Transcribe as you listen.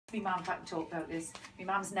My mum, if I can talk about this, my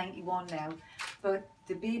mum's 91 now, but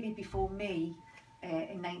the baby before me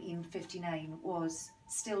in 1959 was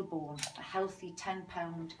stillborn, a healthy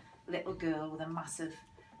 10-pound little girl with a massive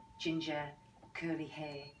ginger curly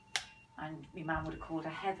hair, and my mum would have called her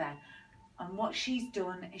Heather. And what she's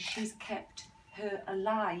done is she's kept her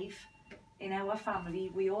alive in our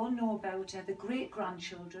family. We all know about her, the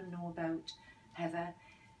great-grandchildren know about Heather.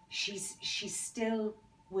 She's still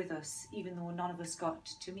with us, even though none of us got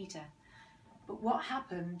to meet her. But what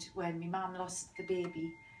happened when my mum lost the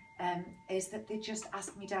baby is that they just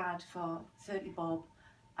asked my dad for 30 bob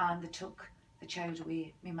and they took the child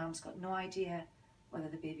away. My mum's got no idea whether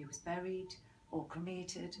the baby was buried or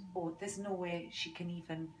cremated, or there's nowhere she can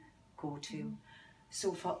even go to.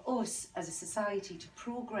 So for us as a society to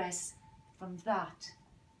progress from that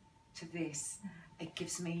to this, it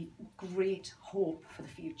gives me great hope for the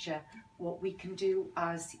future, what we can do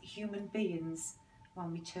as human beings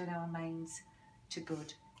when we turn our minds to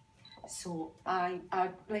good. So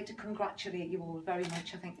I'd like to congratulate you all very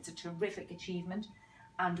much. I think it's a terrific achievement,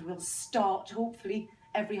 and we'll start, hopefully,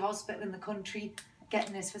 every hospital in the country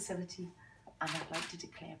getting this facility, and I'd like to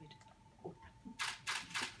declare it